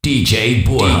DJ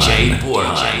Borland.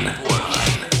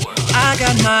 I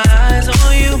got my eyes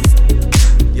on you.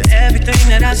 You're everything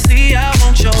that I see. I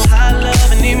want your high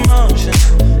love and emotion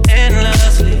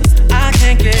endlessly. I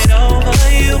can't get over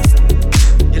you.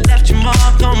 You left your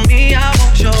mark on me. I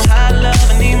want your high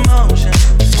love and emotion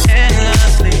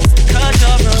endlessly. 'Cause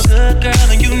you're a good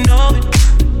girl and you know it.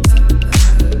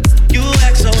 You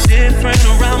act so different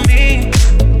around me.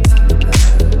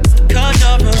 'Cause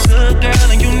you're a good girl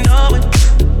and you know it.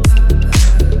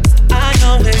 I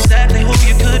know exactly who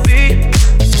you could be.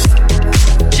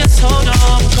 Just hold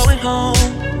on, we're going home.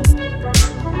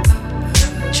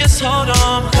 Just hold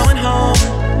on, we're going home.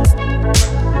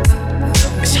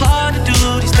 It's hard to do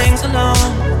these things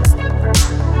alone.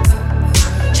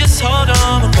 Just hold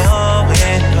on, we're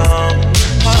going home.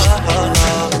 Boy,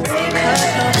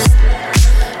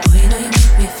 you know you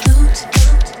make me float.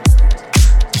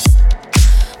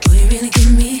 Boy, you really get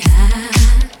me high.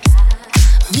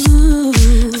 Ooh,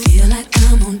 I feel like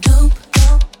I'm on dope.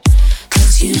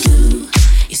 'Cause you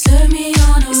serve me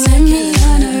on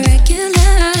a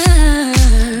regular.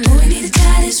 Boy, we need to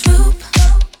tie this rope.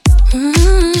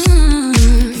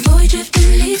 Before you drift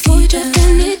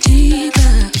any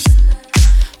deeper.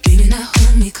 Baby, now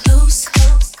hold me close.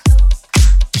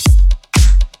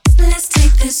 Let's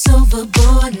take this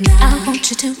overboard now. I want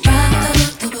you to rock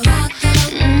the boat, rock the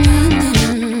boat,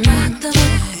 rock the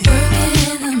boat. Work it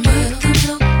in the work the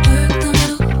boat, work the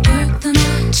boat, work the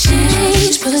boat.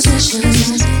 Change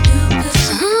positions.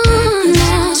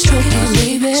 Now stroke it,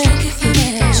 baby. Stroke it for me,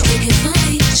 stroke it for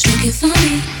me, stroke it for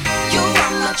me. You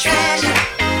are my treasure.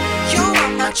 You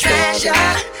are my treasure.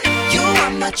 You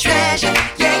are my treasure.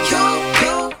 Yeah, you are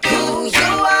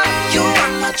my treasure. You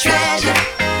are my treasure.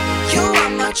 You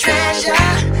are my treasure.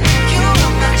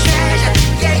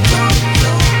 Yeah, you are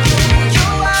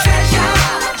treasure.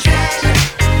 Treasure.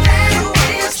 You are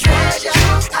my treasure.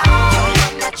 You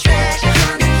are my treasure.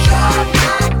 You're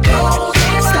my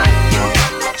golden star. You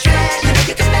are my treasure.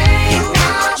 You can make you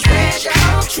are my treasure.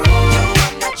 True. You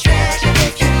are my treasure.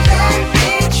 If you let me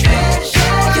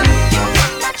treasure you, you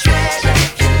are my treasure.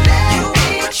 If you let me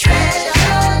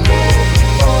treasure you.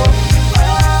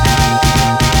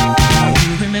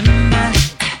 You remember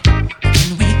when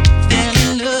we fell in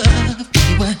love? We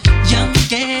were young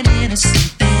and innocent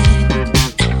then.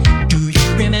 Do you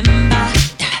remember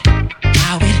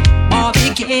how it all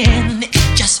began? It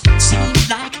just seemed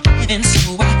like heaven, so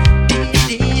I did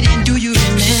it. And do you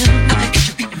remember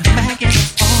back and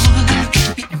forth?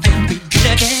 Then we did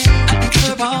again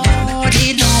all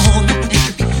day long.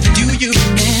 Do you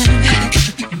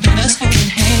remember us holding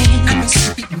hands?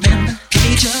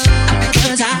 Each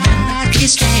other's eyes we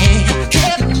stand. Do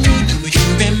you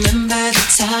remember the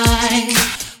time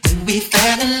when we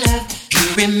fell in love? Do you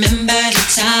remember the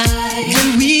time when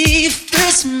we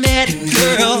first met,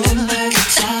 girl?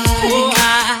 Oh,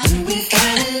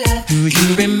 do you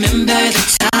remember the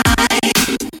time?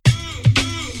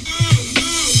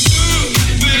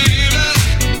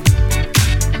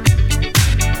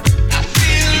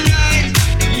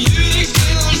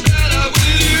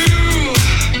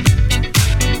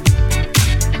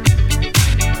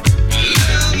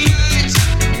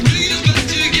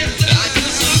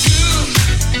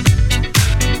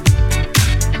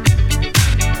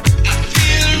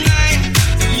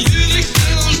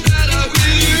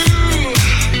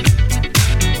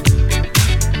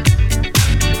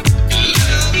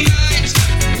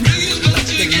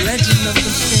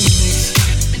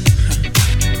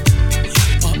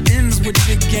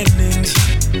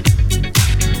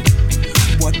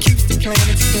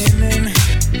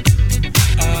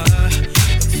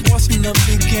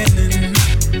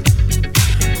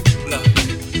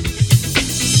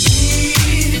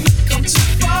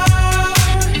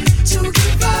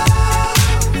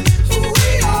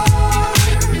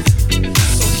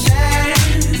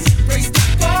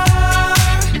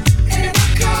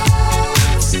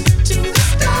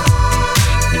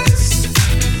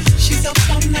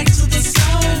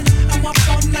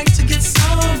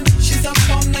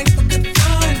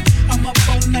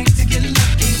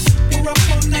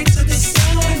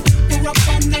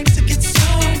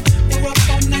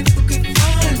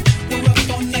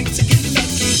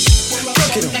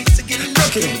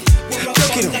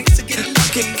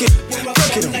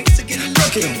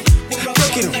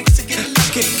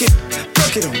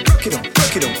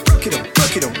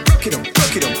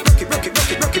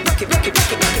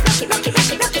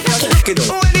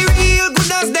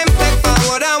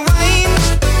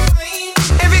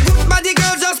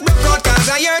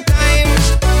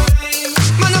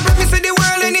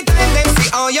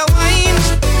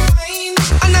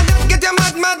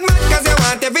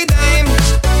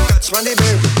 One day,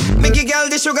 baby. Make a girl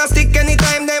the sugar stick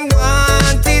anytime them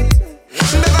want it.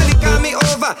 Beverly call me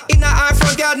over, in her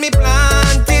front yard me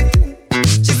plant it.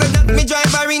 She said that me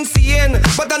drive her insane,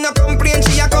 but I no complain,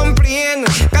 she a complain.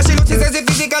 Cause she looks, she says she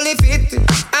physically fit,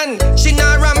 and she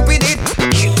not ramp with it.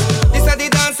 This a the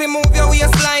dancing move your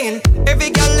waistline. Every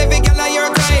girl a your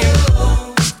time.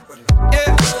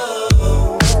 Yeah.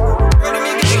 Ready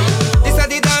me get it? This a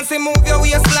the dancing move your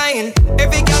waistline.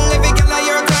 Every girl a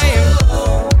your time.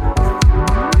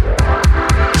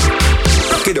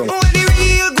 Rock it down. Oh, the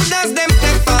real good dance them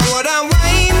step forward and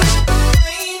wine.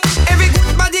 Every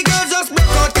good body girl just break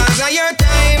out cause of your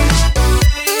time.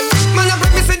 Man, I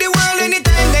promise to the world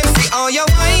anytime them see all your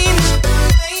wine.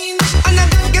 And I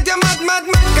don't get you mad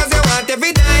cause you want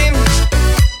every time.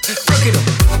 Rock it up.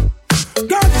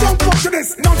 Girls jump up to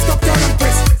this, non-stop turn and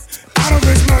twist. Out of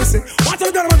His mercy, what's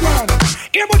the done with man?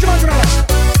 Here what you want to know?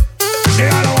 They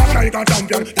all walk like a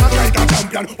champion, talk like a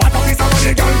champion. What a piece of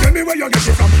money, girl, tell me where you get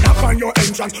it from. Knock on your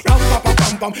entrance, ram pa pa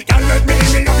pam pam. Can't let me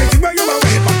in, me everything where you are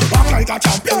waiting for. Walk like a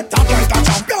champion, talk like a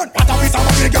champion. What a piece of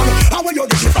money, girl, how will you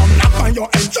get it from? Knock on your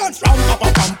entrance, ram pa pa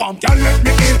pam pam. Can't let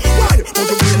me in, why? But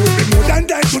you would be more than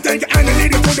that to take and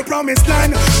lead you to the promised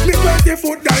land. Me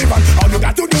 20-foot diamond, all you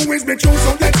got to do is be true,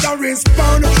 so let's the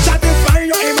respond. Satisfy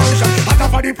your emotion, hot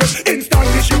off of the press,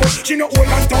 instantly she no old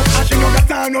and tough, and she no got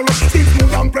time no love. Still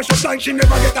smooth and precious like she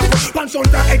never get a cut. Pants on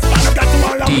the expand, I got to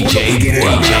all and pull up.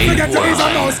 Don't forget to is a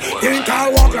mouse. Think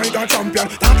I'll walk like a champion,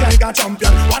 talk like a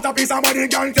champion. What a piece of body,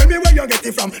 girl, tell me where you get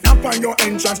it from. Knock on your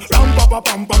entrance, ram pa pa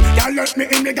pam pam. Girl, let me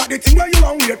in, me got the thing where you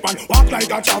want wait pan. Walk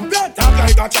like a champion, talk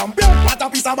like a champion. What a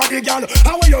piece of body, girl,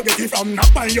 how will you get it from?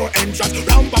 Knock on your entrance,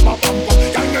 ram pa pa pam pam.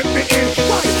 Girl, let me in,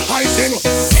 why? I say no.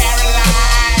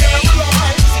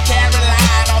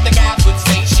 Caroline, all the guys would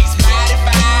say she's mighty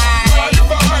fine.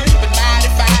 But mighty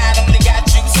fine only got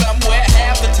you somewhere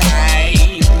half the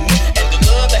time, and the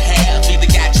other half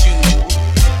either got you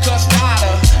cussed out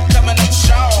or coming up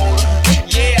short.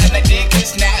 Yeah, and I dig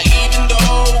this now, even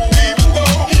though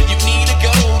you need a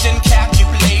golden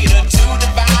calculator to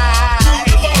divide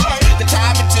the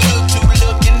time it took to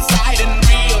look inside and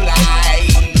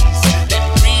realize that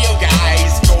real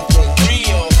guys go for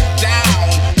real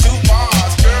down to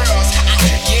Mars. Girls,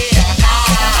 yeah,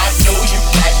 I know you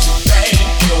like to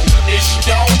think your dish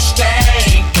don't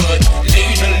stink, but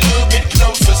lean a little bit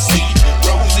closer, see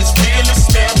roses really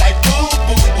smell like boo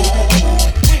boo boo.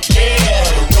 Yeah,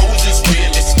 roses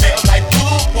really smell like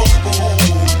boo boo boo.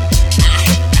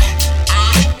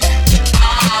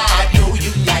 I know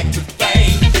you like to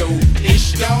think your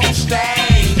dish don't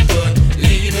stink, but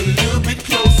lean a little bit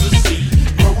closer, see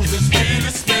roses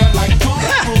really smell like boo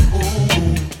boo boo.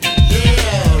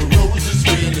 Yeah, roses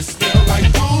really smell like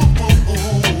boo boo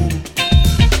boo.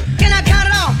 Can I count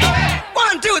it off?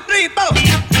 1, 2, 3, 4.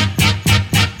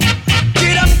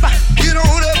 Get up, get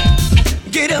on up.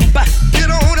 Get up, get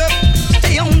on up.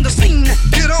 Stay on the scene.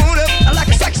 Get on up like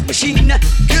a sex machine.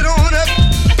 Get on up.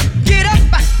 Get up,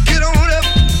 get on up.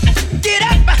 Get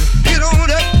up, get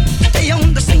on up. Stay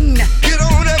on the scene. Get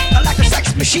on up like a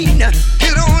sex machine.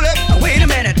 Get on up. Wait a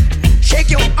minute. Shake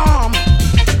your arm,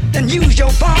 then use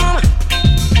your palm.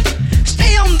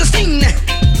 Stay on the scene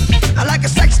like a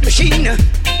sex machine.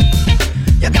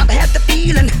 You gotta have the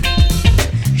feeling.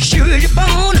 Sure you're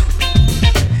born.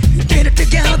 Get it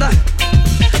together.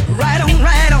 Right on,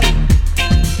 right on.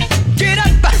 Get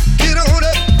up, get on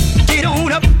up. Get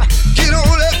on up, get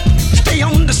on up. Stay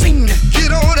on the scene.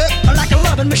 Get on up like a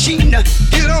loving machine.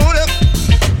 Get on up.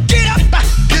 Get up,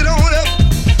 get on up.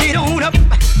 Get on up,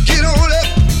 get on up.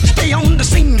 Stay on the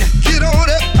scene. Get on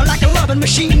up like a loving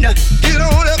machine. Get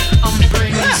on up. I'm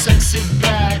bringing sexy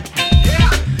back.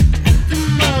 The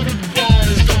mother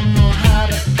boys don't know how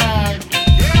to act.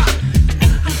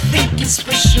 I think it's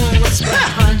special what's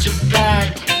behind your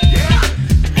back.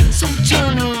 So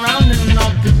turn around and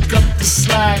I'll pick up the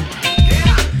slack.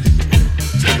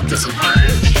 Take this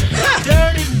advantage.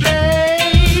 Dirty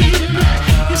babe,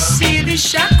 you see these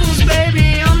shackles,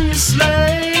 baby, I'm your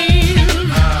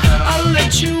slave. I'll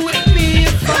let you whip me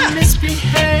if I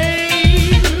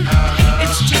misbehave.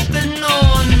 It's just that no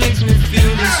one makes me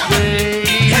feel this way.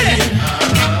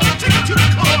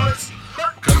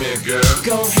 Come here, girl.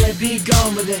 Go ahead, be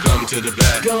gone with it. Come to the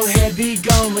back. Go ahead, be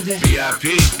gone with it.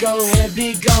 VIP. Go ahead,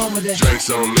 be gone with it. Drinks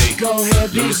on me. Go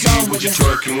ahead, be Let me see gone what with you're it.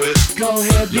 twerking with. Go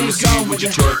ahead, be Let me see gone what with you're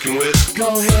it. twerking with. Go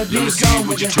ahead, be Let me see gone what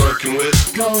with you're it. twerking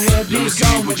with. Go ahead, be Let me see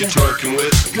gone what with you're it. twerking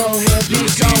with. Go ahead, be Let me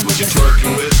see gone what with you're it.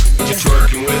 twerking with. What you're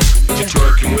twerking with. What you're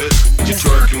twerking with. What you're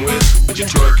twerking with. What you're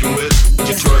twerking with. What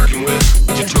you're twerking with. What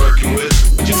you're twerking with.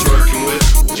 What you're twerking with.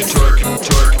 What you're twerking.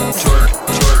 Twerk, twerk,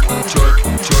 twerk, twerk, twerk,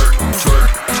 twerk, twerk,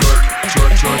 twerk,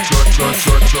 twerk, twerk, twerk,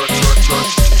 twerk, twerk, twerk,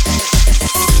 twerk.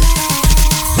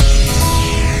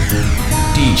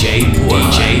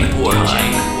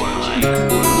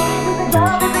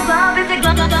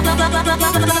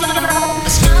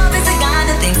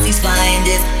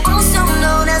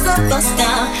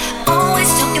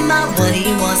 about what he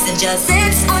wants and just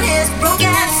sits on his broke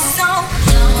ass. So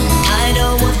no, I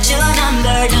don't want your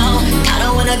number, no. I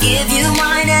don't wanna give you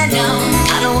mine, and no,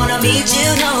 I don't wanna meet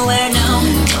you nowhere, no.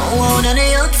 Don't want none of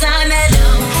your time, and no,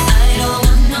 I don't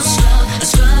want no scrub. A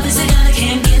scrub is a guy that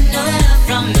can't get no love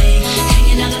from me.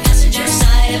 Hanging on the passenger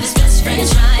side of his best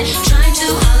friend's ride, trying to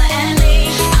holler at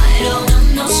me. I don't want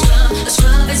no scrub. A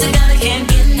scrub is a guy that can't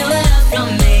get no love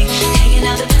from me. Hanging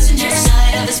out the passenger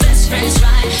side of his best friend's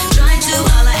ride, trying to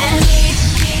holler at me.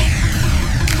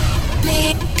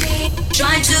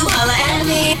 Trying to holler at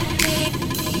me.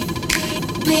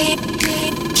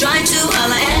 Trying to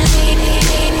holler at me.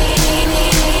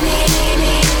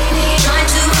 Trying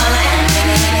to holler at me.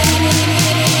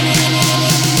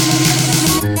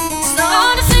 So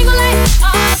on a single leg,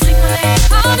 on a single leg,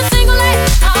 on a single leg,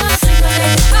 on a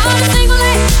single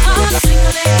leg, on a single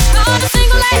leg, on a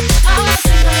single leg, on a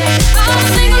single leg, on a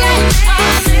single leg,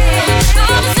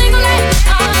 on a single leg, on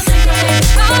a single leg, on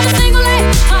a single leg, on a single leg, on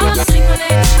a single leg, on a single leg,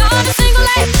 on a single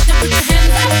leg. Now put your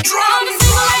hands up. On a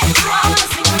single leg, on a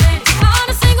single leg, on a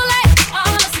single leg, on a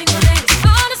single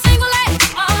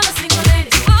leg, on a single leg,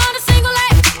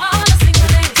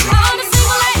 on a single leg, on a single leg, on a single leg, on a single leg, on a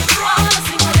single leg,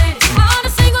 on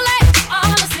a single leg, on a single leg,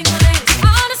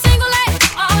 on a single leg,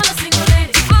 on a single leg,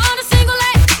 on a single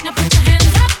leg. Now put your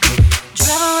hands up.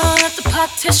 Drive her all at the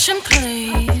partition,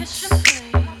 please.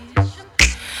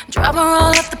 Drive her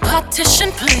all at the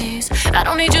partition, please. I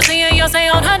don't need you seeing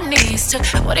Beyonce on her knees. Took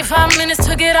 45 minutes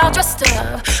to get all dressed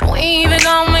up. We ain't even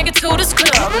gonna make it to this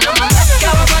club. Now my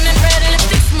mascara running red and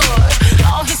lipstick smudge.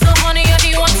 Oh, he's so horny, yeah,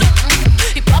 he wants to.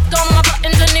 He popped on my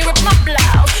buttons and he ripped my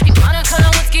blouse. He wanna color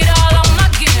whiskey all on my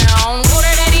gown. Go to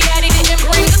daddy, daddy, didn't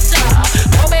bring the style.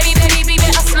 Oh, baby, baby, baby,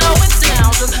 I slow it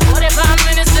down. Took 45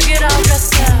 minutes to get all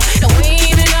dressed up. And we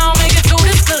ain't even gonna make it to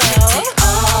this club. Take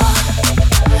all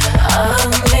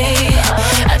of me.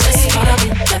 I just wanna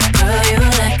be that girl you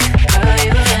like, girl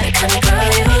you like, kind of girl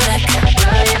you like,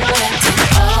 girl you like.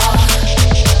 Take all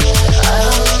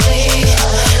of me.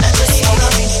 I just wanna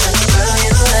be that girl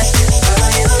you like,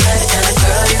 girl you like, kind of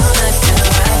girl you like, kind of girl you like.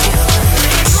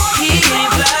 He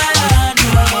ain't fly,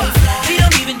 no. He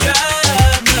don't even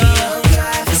drive, no.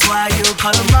 That's why you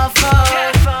call him my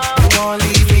phone. You won't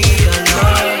leave me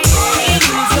alone. He ain't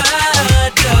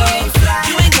fly, no.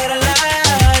 You ain't gotta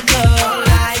lie, no.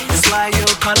 That's why you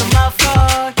call him my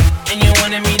phone. And you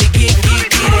wanted me to get it.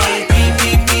 Beep,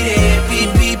 beep, beat it. Beep,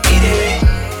 beep, beat it.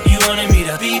 You wanted me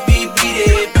to beep, beep, beat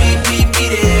it. Beep, beep,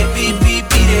 beat it. Beep, beep,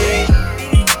 beat it.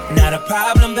 Not a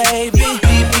problem, baby. Beep,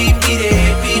 beep, beat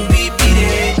it. Beep, beep, beat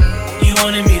it. You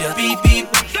wanted me to beep, beep,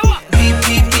 beep,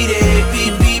 beep, beat it.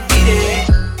 Beep, beep, beat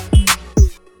it.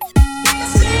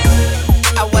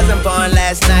 I wasn't born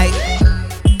last night.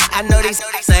 I know these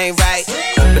ain't right.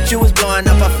 But you was blowing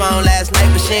up her phone last night.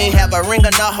 But she ain't have a ring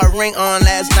or not her ring on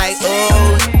last night.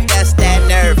 Ooh, that's that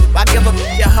nerve. Why give a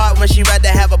your heart when she rather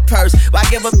have a purse? Why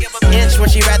give a inch when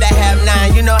she rather have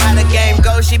 9? You know how the game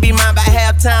goes. She be mine by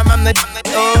halftime. I'm the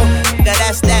ooh,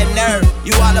 that's that nerve.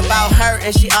 You all about her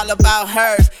and she all about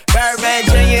hers. Birdman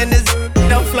Jr. and this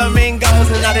no flamingos.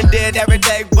 And I done did every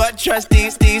day but trust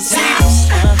these seats.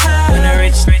 When I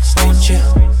rich want you,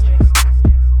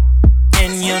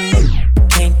 and you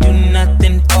can't do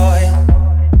nothing for you.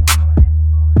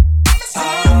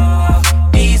 Oh,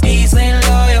 these ain't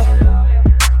loyal.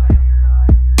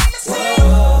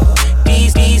 Whoa,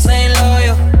 these ain't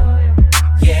loyal.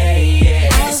 Yeah, yeah.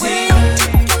 I want to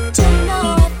get to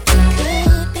know if you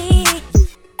could be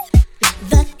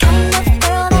the kind of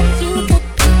girl that you could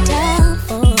be down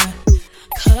for.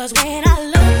 'Cause when I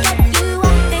look at you, I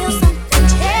feel something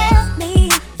tell me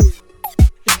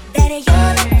that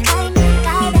you're the kind of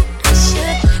guy that I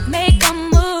should make a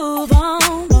move on.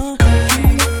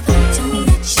 And if I don't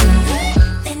let you know,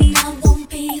 then I won't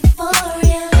be for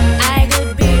real. I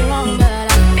could be wrong, but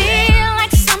I feel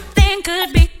like something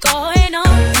could be going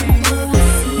on. The more I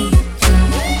see you, the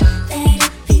more that it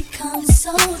becomes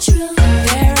so true.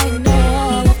 There ain't no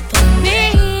other for me,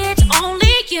 it's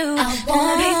only you. I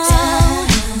wanna be down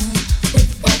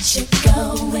with what you're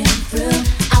going through.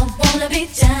 I wanna be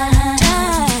down.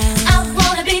 I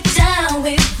wanna be down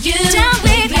with you. Down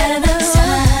with you. The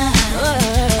time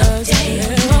of day,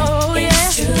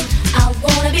 it's true. I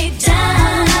wanna be down.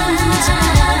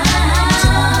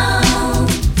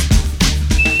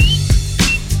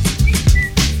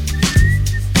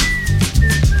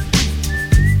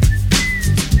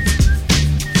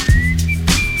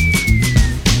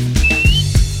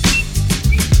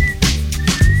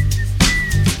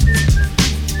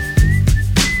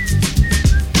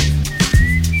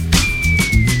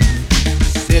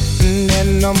 Sitting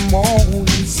in the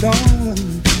morning sun,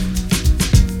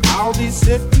 I'll be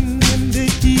sitting in the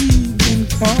heat.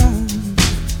 come,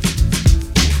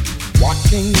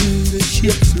 watching the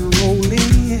ships roll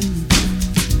in,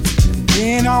 and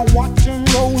then I watch them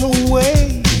roll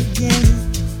away again.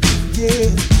 Yeah,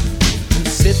 I'm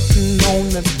sitting on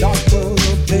the dock of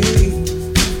the bay,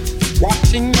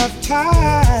 watching the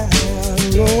tide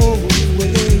roll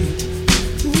away.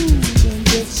 Ooh, I'm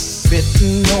just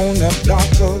sitting on the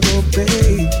dock of the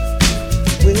bay,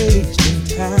 wasting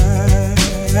time.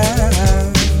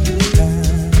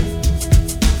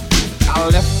 I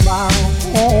left my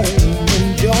home in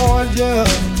Georgia,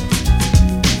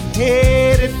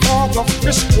 headed for the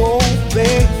Frisco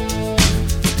Bay.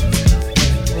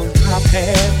 I've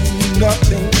had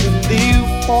nothing to live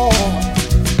for,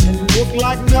 and look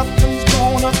like nothing's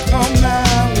gonna come my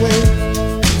way.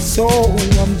 So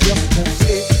I'm just gonna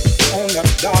sit on the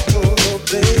dock of the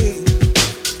bay,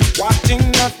 watching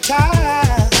the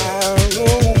tide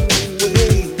roll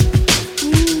away.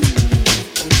 Ooh,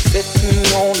 I'm sitting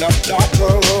on the dock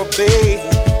of the bay,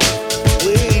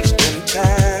 wasting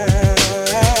time.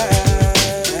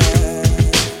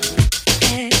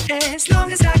 As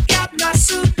long as I got my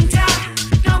suit and tie,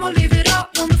 I'ma leave it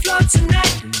up on the floor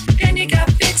tonight. And you got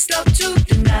fixed up to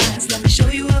the nines. Let me show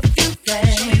you a few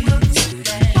things.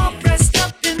 All dressed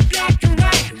up in black and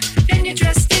white, and you're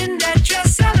dressed in that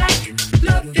dress I like.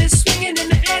 Love is swinging in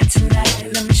the air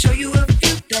tonight. Let me show you a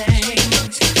few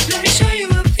things. Let me show you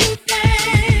a few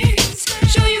things.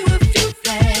 Show you a few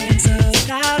things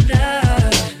about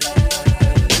love.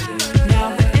 Now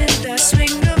we're in the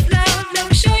swing of love. Let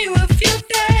me show you a few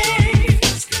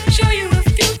things. Show you a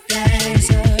few things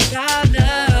about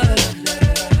love.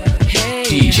 Hey,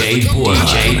 DJ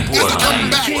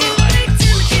Borland.